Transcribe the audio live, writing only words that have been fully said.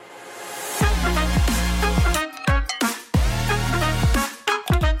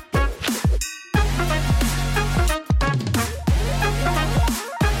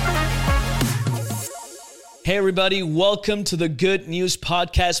Hey everybody, welcome to the Good News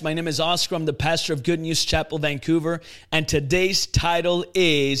Podcast. My name is Oscar. I'm the pastor of Good News Chapel, Vancouver. And today's title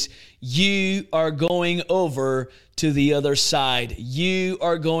is, You Are Going Over to the Other Side. You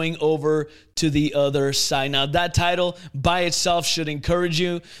are going over to the other side. Now that title by itself should encourage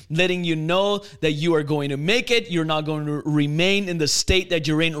you, letting you know that you are going to make it. You're not going to remain in the state that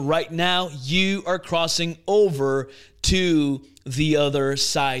you're in right now. You are crossing over to the other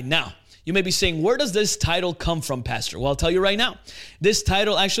side. Now, you may be saying, where does this title come from, Pastor? Well, I'll tell you right now. This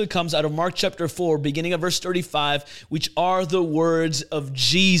title actually comes out of Mark chapter 4, beginning of verse 35, which are the words of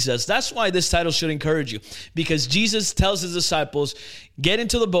Jesus. That's why this title should encourage you, because Jesus tells his disciples, get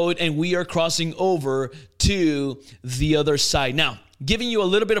into the boat and we are crossing over to the other side. Now, giving you a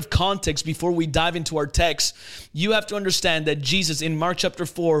little bit of context before we dive into our text, you have to understand that Jesus in Mark chapter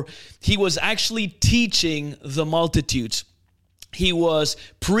 4, he was actually teaching the multitudes. He was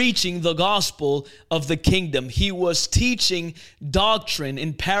preaching the gospel of the kingdom. He was teaching doctrine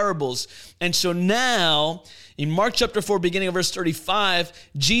in parables. And so now, in Mark chapter 4, beginning of verse 35,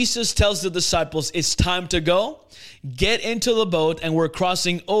 Jesus tells the disciples, it's time to go. Get into the boat, and we're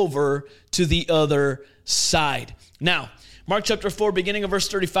crossing over to the other side. Now, Mark chapter 4, beginning of verse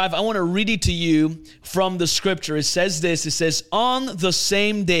 35, I want to read it to you from the scripture. It says this, it says, on the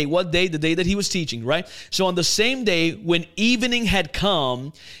same day, what day? The day that he was teaching, right? So on the same day, when evening had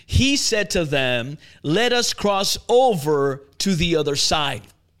come, he said to them, let us cross over to the other side.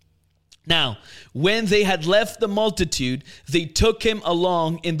 Now, when they had left the multitude, they took him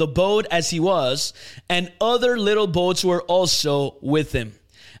along in the boat as he was, and other little boats were also with him.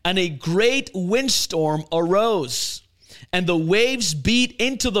 And a great windstorm arose, and the waves beat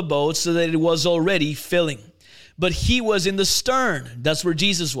into the boat so that it was already filling. But he was in the stern. That's where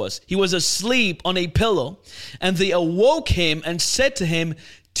Jesus was. He was asleep on a pillow. And they awoke him and said to him,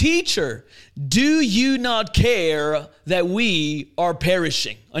 Teacher, do you not care that we are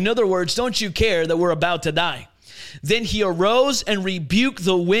perishing? In other words, don't you care that we're about to die? Then he arose and rebuked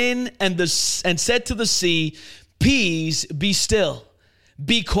the wind and said to the sea, Peace, be still,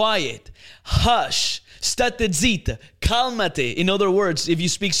 be quiet, hush. State zita, calmate. In other words, if you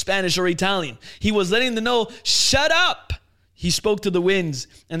speak Spanish or Italian, he was letting them know, shut up. He spoke to the winds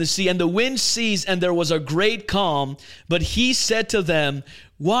and the sea, and the wind ceased, and there was a great calm. But he said to them,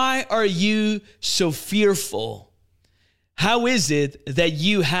 why are you so fearful? How is it that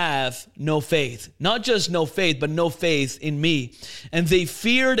you have no faith? Not just no faith, but no faith in me. And they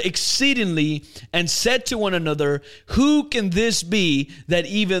feared exceedingly and said to one another, who can this be that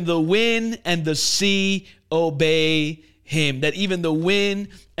even the wind and the sea obey him? That even the wind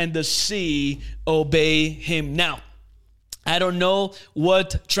and the sea obey him. Now, I don't know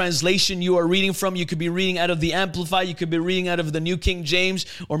what translation you are reading from. You could be reading out of the Amplified. You could be reading out of the New King James,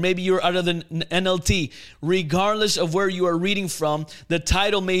 or maybe you're out of the NLT. Regardless of where you are reading from, the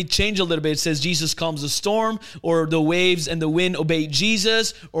title may change a little bit. It says Jesus calms the storm, or the waves and the wind obey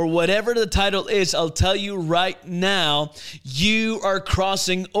Jesus, or whatever the title is. I'll tell you right now, you are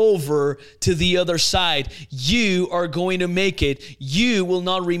crossing over to the other side. You are going to make it. You will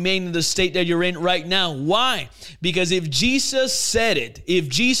not remain in the state that you're in right now. Why? Because if Jesus said it, if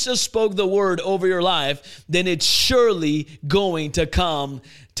Jesus spoke the word over your life, then it's surely going to come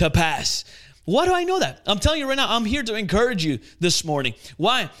to pass. Why do I know that? I'm telling you right now, I'm here to encourage you this morning.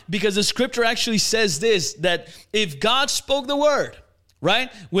 Why? Because the scripture actually says this, that if God spoke the word,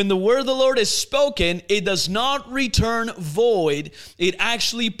 right? When the word of the Lord is spoken, it does not return void. It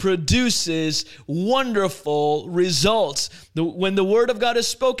actually produces wonderful results. When the word of God is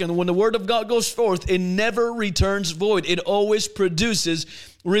spoken, when the word of God goes forth, it never returns void. It always produces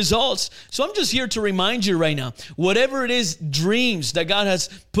results. So I'm just here to remind you right now, whatever it is, dreams that God has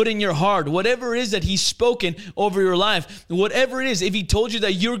put in your heart, whatever it is that he's spoken over your life, whatever it is, if he told you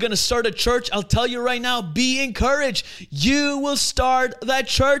that you're going to start a church, I'll tell you right now, be encouraged. You will start that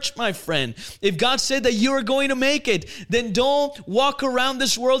church, my friend. If God said that you are going to make it, then don't walk around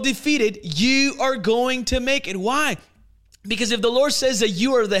this world defeated. You are going to make it. Why? Because if the Lord says that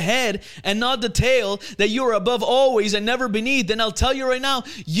you are the head and not the tail, that you are above always and never beneath, then I'll tell you right now,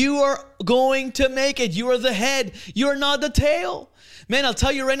 you are going to make it. You are the head. You are not the tail. Man, I'll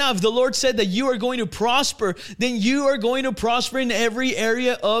tell you right now, if the Lord said that you are going to prosper, then you are going to prosper in every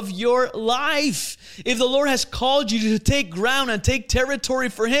area of your life. If the Lord has called you to take ground and take territory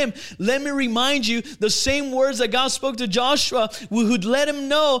for him, let me remind you the same words that God spoke to Joshua, who'd let him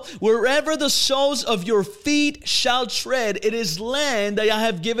know, wherever the soles of your feet shall tread, it is land that I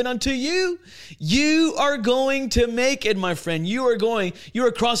have given unto you. You are going to make it, my friend. You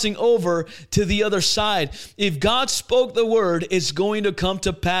are crossing over to the other side. If God spoke the word, it's going to come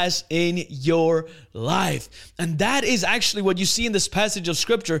to pass in your life. And that is actually what you see in this passage of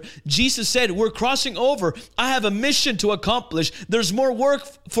scripture. Jesus said, we're crossing over. I have a mission to accomplish. There's more work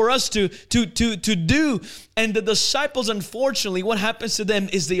for us to do. And the disciples, unfortunately, what happens to them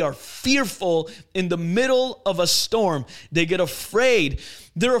is they are fearful in the middle of a storm. They get afraid.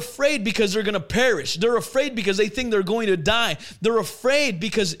 They're afraid because they're going to perish. They're afraid because they think they're going to die. They're afraid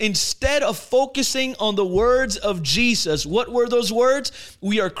because instead of focusing on the words of Jesus, what were those words?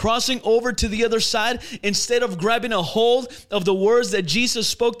 We are crossing over to the other side. Instead of grabbing a hold of the words that Jesus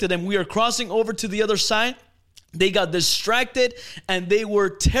spoke to them, we are crossing over to the other side. They got distracted and they were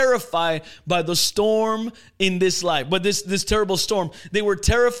terrified by the storm in this life. But this terrible storm, they were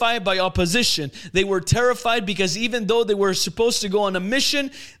terrified by opposition. They were terrified because even though they were supposed to go on a mission,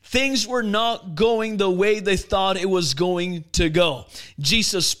 things were not going the way they thought it was going to go.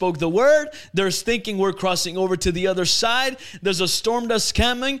 Jesus spoke the word. There's thinking we're crossing over to the other side. There's a storm that's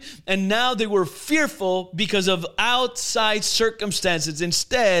coming. And now they were fearful because of outside circumstances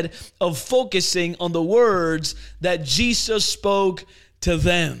instead of focusing on the words that Jesus spoke to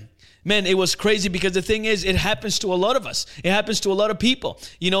them. Man, it was crazy because the thing is, it happens to a lot of us. It happens to a lot of people.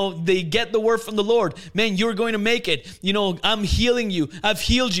 They get the word from the Lord. Man, you're going to make it. I'm healing you. I've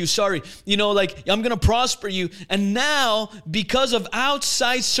healed you. Sorry. I'm going to prosper you. And now, because of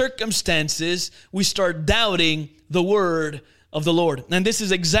outside circumstances, we start doubting the word of the Lord. And this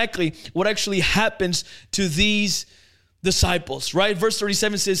is exactly what actually happens to these disciples, right? Verse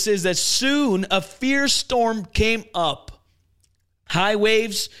 37 says that soon a fierce storm came up. High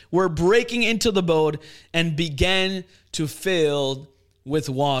waves were breaking into the boat and began to fill with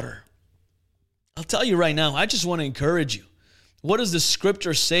water. I'll tell you right now, I just want to encourage you. What does the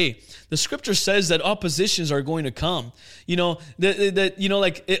scripture say? The scripture says that oppositions are going to come.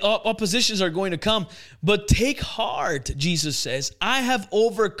 Oppositions are going to come. But take heart, Jesus says, I have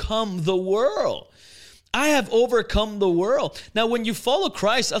overcome the world. I have overcome the world. Now, when you follow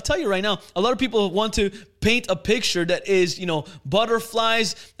Christ, I'll tell you right now, a lot of people want to paint a picture that is,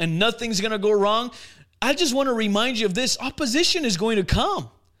 butterflies and nothing's going to go wrong. I just want to remind you of this. Opposition is going to come.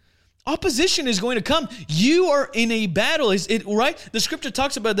 Opposition is going to come. You are in a battle, is it right? The scripture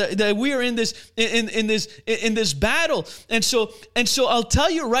talks about that we are in this battle, and so I'll tell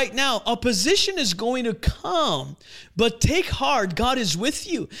you right now, opposition is going to come. But take heart, God is with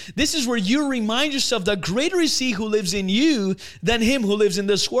you. This is where you remind yourself that greater is He who lives in you than him who lives in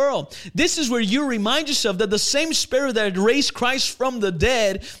this world. This is where you remind yourself that the same Spirit that raised Christ from the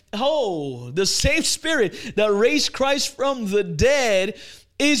dead, the same Spirit that raised Christ from the dead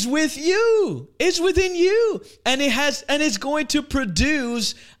is with you. It's within you. And it's going to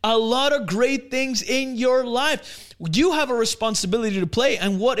produce a lot of great things in your life. You have a responsibility to play.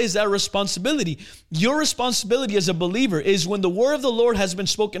 And what is that responsibility? Your responsibility as a believer is when the word of the Lord has been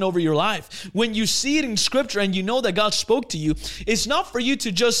spoken over your life, when you see it in scripture and you know that God spoke to you, it's not for you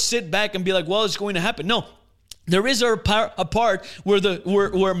to just sit back and be like, well, it's going to happen. No. There is a part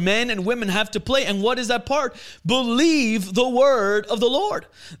where men and women have to play. And what is that part? Believe the word of the Lord.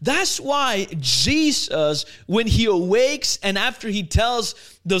 That's why Jesus, when He awakes and after He tells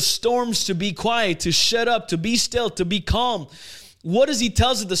the storms to be quiet, to shut up, to be still, to be calm, what does He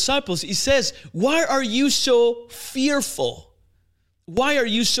tell the disciples? He says, why are you so fearful? Why are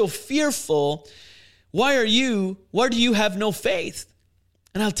you so fearful? Why do you have no faith?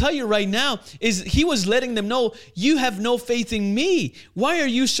 And I'll tell you right now, He was letting them know, you have no faith in me. Why are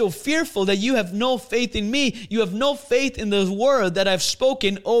you so fearful that you have no faith in me? You have no faith in the word that I've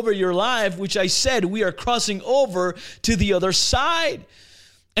spoken over your life, which I said we are crossing over to the other side.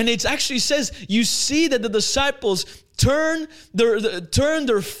 And it actually says, you see that the disciples turn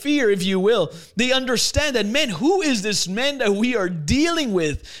their fear, if you will. They understand that, man, who is this man that we are dealing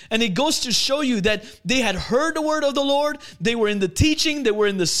with? And it goes to show you that they had heard the word of the Lord. They were in the teaching. They were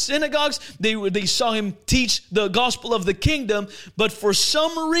in the synagogues. They saw Him teach the gospel of the kingdom. But for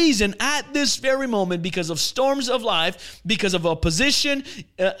some reason, at this very moment, because of storms of life, because of opposition,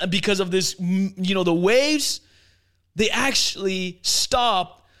 because of this, the waves, they actually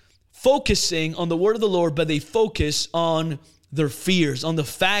stopped focusing on the word of the Lord, but they focus on their fears, on the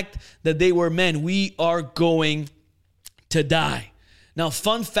fact that they were men. We are going to die. Now,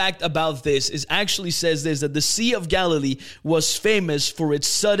 fun fact about this is actually says this, that the Sea of Galilee was famous for its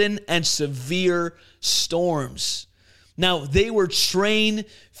sudden and severe storms. Now, they were trained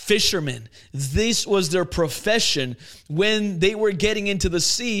fishermen. This was their profession. When they were getting into the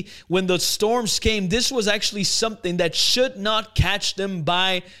sea, when the storms came, this was actually something that should not catch them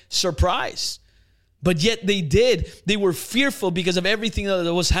by surprise. But yet they did. They were fearful because of everything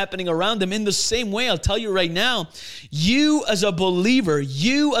that was happening around them. In the same way, I'll tell you right now, you as a believer,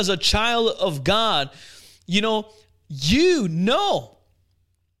 you as a child of God, you know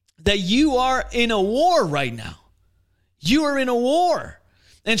that you are in a war right now. You are in a war.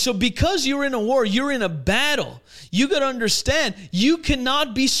 And so because you're in a war, you're in a battle. You got to understand, you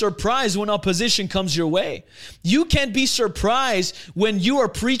cannot be surprised when opposition comes your way. You can't be surprised when you are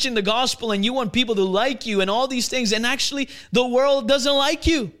preaching the gospel and you want people to like you and all these things, and actually the world doesn't like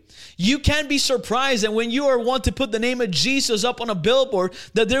you. You can't be surprised that when you want to put the name of Jesus up on a billboard,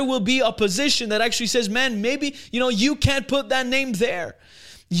 that there will be opposition that actually says, man, maybe, you can't put that name there.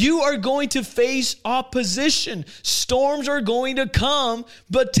 You are going to face opposition. Storms are going to come,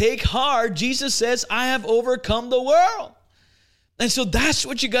 but take heart. Jesus says, I have overcome the world. And so that's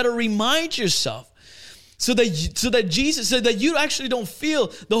what you got to remind yourself. So that Jesus said that you actually don't feel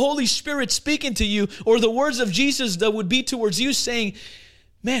the Holy Spirit speaking to you, or the words of Jesus that would be towards you saying,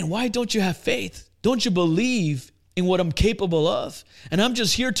 man, why don't you have faith? Don't you believe in what I'm capable of? And I'm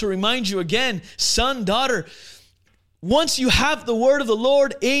just here to remind you again, son, daughter, once you have the word of the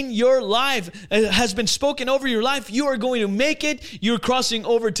Lord in your life, has been spoken over your life, you are going to make it. You're crossing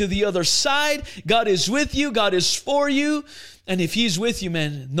over to the other side. God is with you. God is for you. And if He's with you,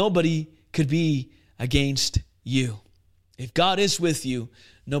 man, nobody could be against you. If God is with you,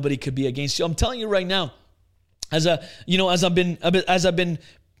 nobody could be against you. I'm telling you right now, as I've been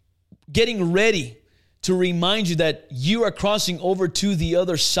getting ready to remind you that you are crossing over to the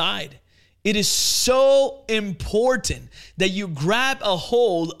other side, it is so important that you grab a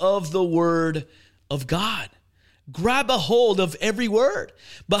hold of the Word of God. Grab a hold of every word.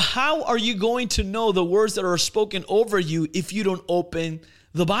 But how are you going to know the words that are spoken over you if you don't open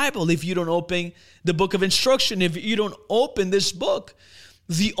the Bible, if you don't open the book of instruction, if you don't open this book?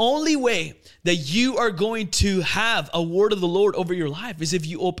 The only way that you are going to have a word of the Lord over your life is if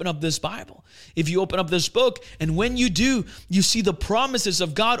you open up this Bible, if you open up this book. And when you do, you see the promises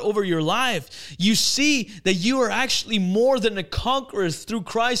of God over your life. You see that you are actually more than a conqueror through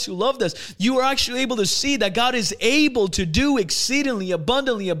Christ who loved us. You are actually able to see that God is able to do exceedingly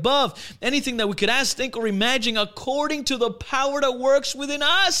abundantly above anything that we could ask, think, or imagine, according to the power that works within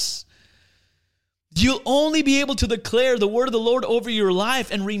us. You'll only be able to declare the word of the Lord over your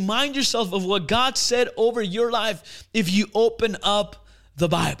life and remind yourself of what God said over your life if you open up the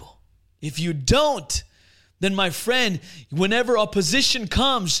Bible. If you don't, then my friend, whenever opposition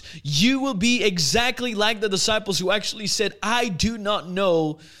comes, you will be exactly like the disciples who actually said, I do not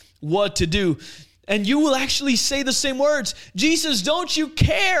know what to do. And you will actually say the same words. Jesus, don't you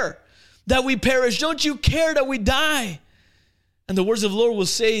care that we perish? Don't you care that we die? And the words of the Lord will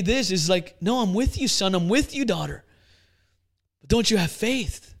say this, is like, no, I'm with you, son. I'm with you, daughter. But don't you have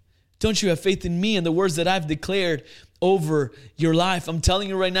faith? Don't you have faith in me and the words that I've declared over your life? I'm telling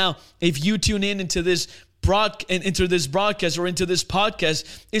you right now, if you tune in into this broadcast or into this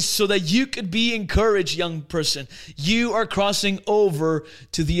podcast, it's so that you could be encouraged, young person. You are crossing over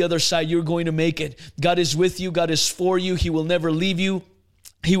to the other side. You're going to make it. God is with you. God is for you. He will never leave you.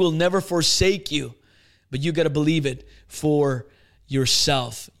 He will never forsake you. But you got to believe it for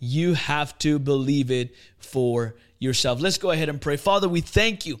yourself. You have to believe it for yourself. Let's go ahead and pray. Father, we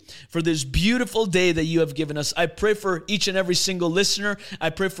thank you for this beautiful day that you have given us. I pray for each and every single listener. I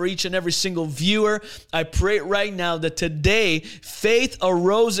pray for each and every single viewer. I pray right now that today faith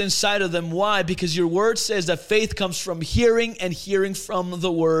arose inside of them. Why? Because your word says that faith comes from hearing, and hearing from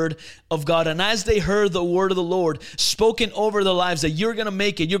the word of God. And as they heard the word of the Lord spoken over their lives, that you're going to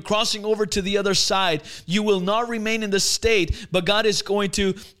make it, you're crossing over to the other side. You will not remain in the state, but God is going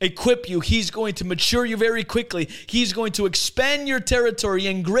to equip you. He's going to mature you very quickly. He's going to expand your territory,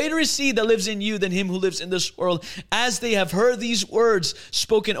 and greater is He that lives in you than him who lives in this world. As they have heard these words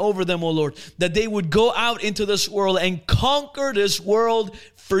spoken over them, O Lord, that they would go out into this world and conquer this world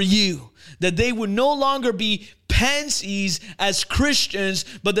for you. That they would no longer be pansies as Christians,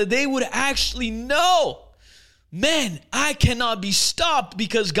 but that they would actually know, man, I cannot be stopped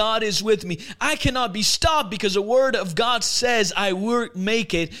because God is with me. I cannot be stopped because the word of God says I will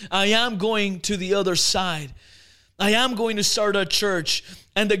make it. I am going to the other side. I am going to start a church,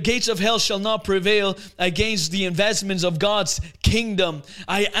 and the gates of hell shall not prevail against the investments of God's kingdom.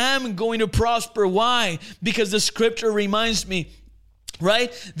 I am going to prosper. Why? Because the scripture reminds me,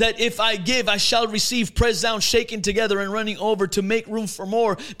 right, that if I give, I shall receive, pressed down, shaken together, and running over to make room for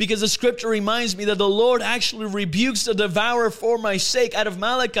more. Because the scripture reminds me that the Lord actually rebukes the devourer for my sake, out of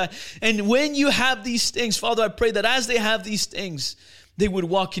Malachi. And when you have these things, Father, I pray that as they have these things, They would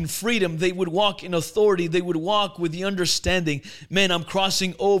walk in freedom. They would walk in authority. They would walk with the understanding, man, I'm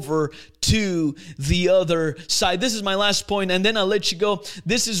crossing over to the other side. This is my last point, and then I'll let you go.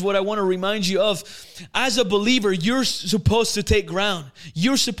 This is what I want to remind you of. As a believer, you're supposed to take ground.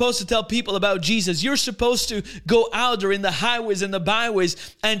 You're supposed to tell people about Jesus. You're supposed to go out there in the highways and the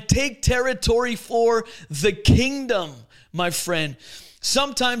byways and take territory for the kingdom, my friend.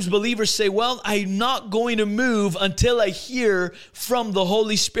 Sometimes believers say, well, I'm not going to move until I hear from the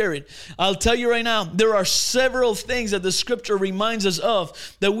Holy Spirit. I'll tell you right now, there are several things that the scripture reminds us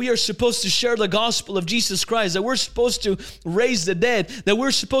of, that we are supposed to share the gospel of Jesus Christ, that we're supposed to raise the dead, that we're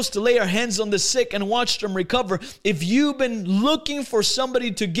supposed to lay our hands on the sick and watch them recover. If you've been looking for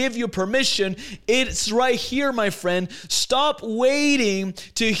somebody to give you permission, it's right here, my friend. Stop waiting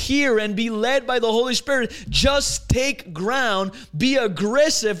to hear and be led by the Holy Spirit. Just take ground. Be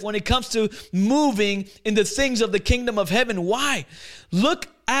aggressive when it comes to moving in the things of the kingdom of heaven. Why? Look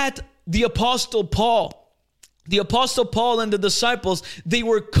at the Apostle Paul. The Apostle Paul and the disciples, they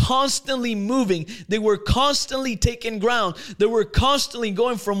were constantly moving. They were constantly taking ground. They were constantly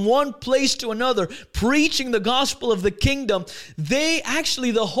going from one place to another, preaching the gospel of the kingdom. The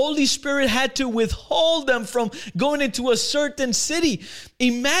Holy Spirit had to withhold them from going into a certain city.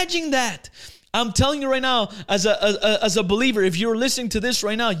 Imagine that. I'm telling you right now, as a believer, if you're listening to this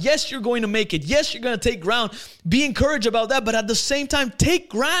right now, yes, you're going to make it. Yes, you're going to take ground. Be encouraged about that. But at the same time, take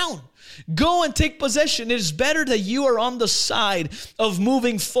ground. Go and take possession. It is better that you are on the side of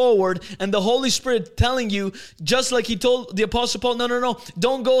moving forward and the Holy Spirit telling you, just like he told the Apostle Paul, no,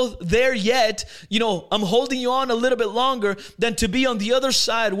 don't go there yet. I'm holding you on a little bit longer, than to be on the other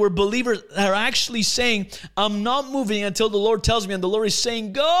side where believers are actually saying, I'm not moving until the Lord tells me. And the Lord is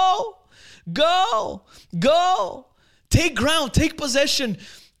saying, go. Take ground, take possession.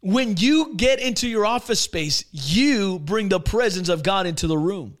 When you get into your office space, you bring the presence of God into the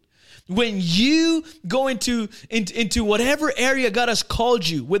room. When you go into whatever area God has called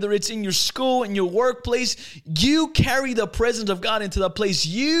you, whether it's in your school, in your workplace, you carry the presence of God into that place.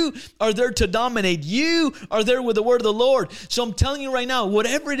 You are there to dominate. You are there with the word of the Lord. So I'm telling you right now,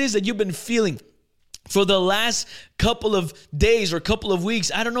 whatever it is that you've been feeling for the last couple of days or couple of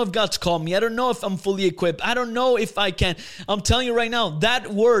weeks, I don't know if God's called me. I don't know if I'm fully equipped. I don't know if I can. I'm telling you right now,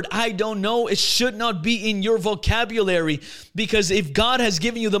 that word, I don't know, it should not be in your vocabulary. Because if God has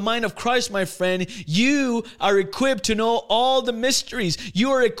given you the mind of Christ, my friend, you are equipped to know all the mysteries.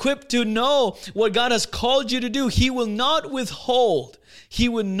 You are equipped to know what God has called you to do. He will not withhold. He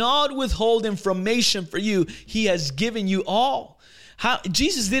will not withhold information for you. He has given you all.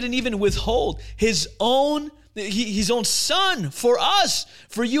 Jesus didn't even withhold his own son for us,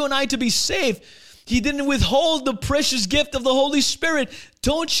 for you and I to be saved. He didn't withhold the precious gift of the Holy Spirit.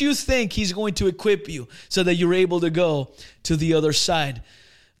 Don't you think he's going to equip you so that you're able to go to the other side? I'm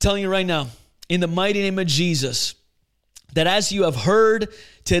telling you right now, in the mighty name of Jesus, that as you have heard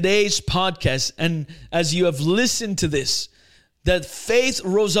today's podcast and as you have listened to this, that faith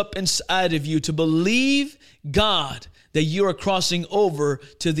rose up inside of you to believe God, that you are crossing over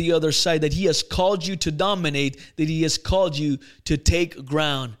to the other side, that he has called you to dominate, that he has called you to take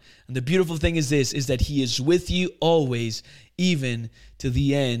ground. And the beautiful thing is this, is that he is with you always, even to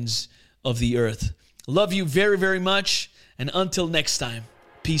the ends of the earth. Love you very, very much. And until next time,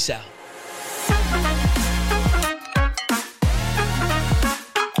 peace out.